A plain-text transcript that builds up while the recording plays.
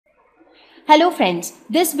Hello friends,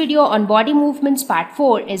 this video on body movements part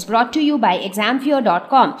 4 is brought to you by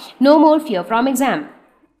examfear.com. No more fear from exam.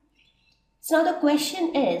 So the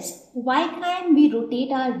question is, why can't we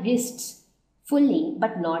rotate our wrists fully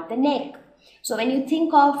but not the neck? So when you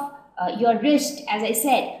think of your wrist, as I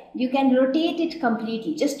said, you can rotate it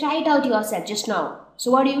completely. Just try it out yourself just now.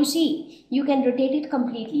 So what do you see? You can rotate it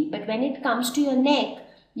completely, but when it comes to your neck,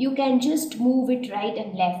 you can just move it right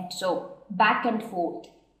and left. So back and forth,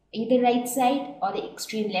 either right side or the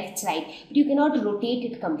extreme left side, but you cannot rotate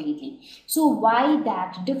it completely. So why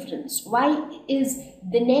that difference? Why is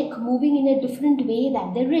the neck moving in a different way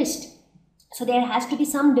than the wrist? So there has to be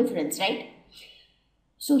some difference, right?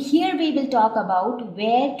 So here we will talk about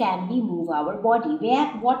where can we move our body,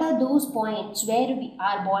 what are those points where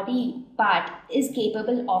our body part is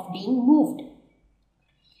capable of being moved.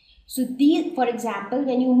 So these, for example,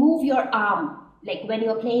 when you move your arm, like when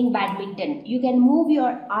you're playing badminton, you can move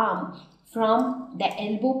your arm from the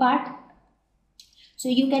elbow part. So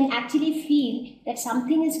you can actually feel that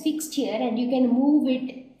something is fixed here and you can move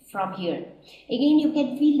it from here. Again, you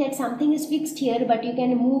can feel that something is fixed here, but you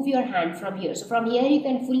can move your hand from here. So from here you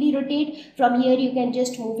can fully rotate, from here you can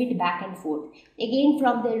just move it back and forth. Again,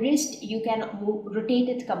 from the wrist you can rotate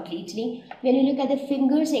it completely. When you look at the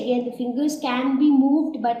fingers, again the fingers can be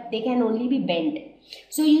moved, but they can only be bent.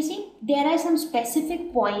 So you see, there are some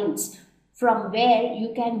specific points from where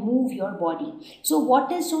you can move your body. So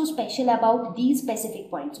what is so special about these specific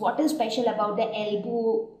points? What is special about the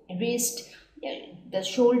elbow, wrist, the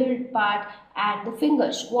shoulder part and the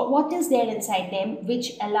fingers? What is there inside them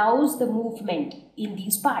which allows the movement in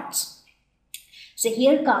these parts? So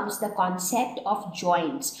here comes the concept of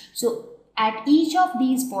joints. So at each of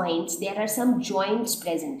these points there are some joints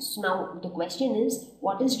present. So now the question is,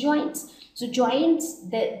 what is joints? So joints,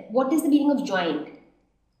 what is the meaning of joint?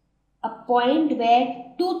 A point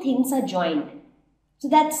where two things are joined. So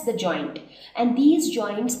that's the joint, and these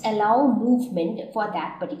joints allow movement for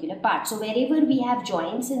that particular part. So wherever we have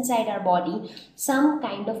joints inside our body, some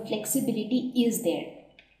kind of flexibility is there.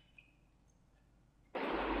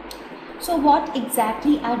 So what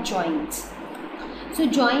exactly are joints? So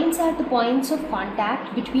joints are the points of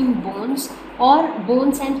contact between bones or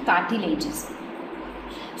bones and cartilages.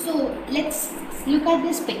 So let's look at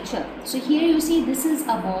this picture. So here you see this is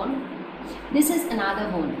a bone, this is another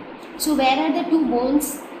bone. So where are the two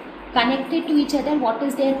bones connected to each other? What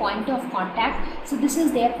is their point of contact? So this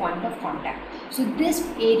is their point of contact. So this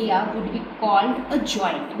area would be called a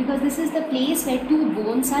joint because this is the place where two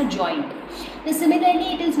bones are joined. Now,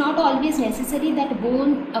 similarly, it is not always necessary that a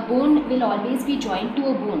bone will always be joined to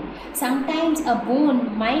a bone. Sometimes a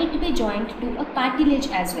bone might be joined to a cartilage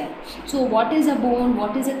as well. So what is a bone?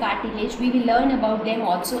 What is a cartilage? We will learn about them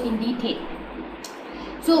also in detail.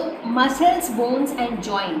 So muscles, bones and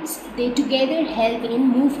joints, they together help in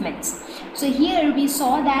movements. So here we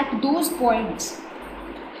saw that those points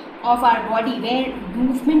of our body where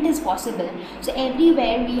movement is possible, so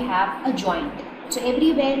everywhere we have a joint. So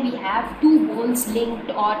everywhere we have two bones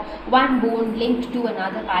linked or one bone linked to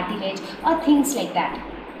another cartilage or things like that.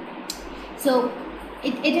 So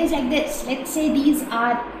it is like this. Let's say these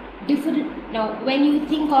are different. Now when you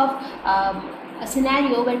think of a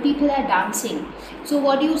scenario where people are dancing, so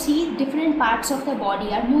what do you see? Different parts of the body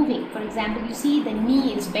are moving. For example, you see the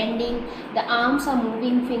knee is bending, the arms are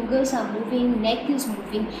moving, fingers are moving, neck is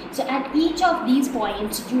moving. So at each of these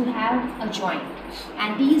points you have a joint,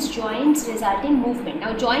 and these joints result in movement.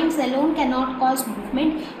 Now joints alone cannot cause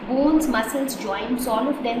movement. Bones, muscles, joints, all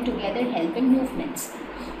of them together help in movements.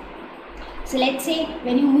 So let's say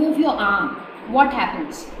when you move your arm, what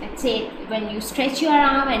happens? Let's say when you stretch your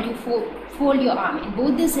arm and you fold your arm. In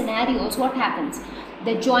both the scenarios, what happens?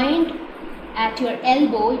 The joint at your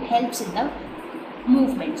elbow, it helps in the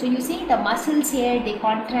movement. So you see the muscles here, they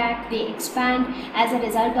contract, they expand, as a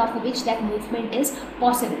result of which that movement is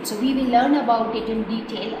possible. So we will learn about it in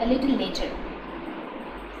detail a little later.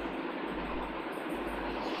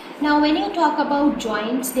 Now when you talk about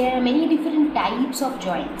joints, there are many different types of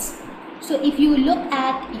joints. So if you look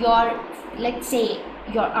at your, let's say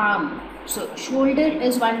your arm, so shoulder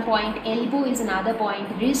is one point, elbow is another point,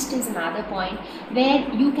 wrist is another point where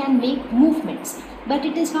you can make movements. But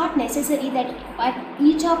it is not necessary that at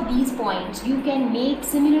each of these points you can make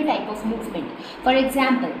similar type of movement. For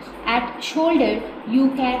example, at shoulder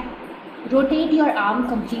you can rotate your arm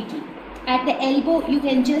completely. At the elbow you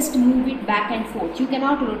can just move it back and forth. You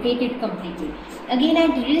cannot rotate it completely. Again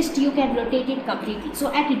at wrist you can rotate it completely.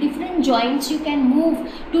 So at different joints you can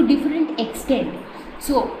move to different extent.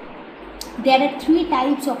 So there are three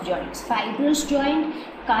types of joints: fibrous joint,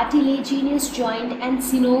 cartilaginous joint and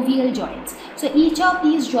synovial joints. So each of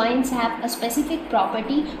these joints have a specific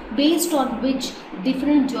property based on which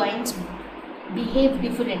different joints behave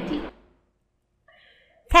differently.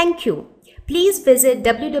 Thank you. Please visit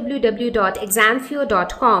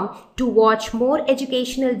www.examfear.com to watch more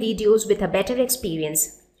educational videos with a better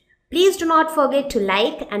experience. Please do not forget to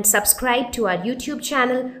like and subscribe to our YouTube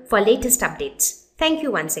channel for latest updates. Thank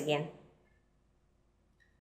you once again.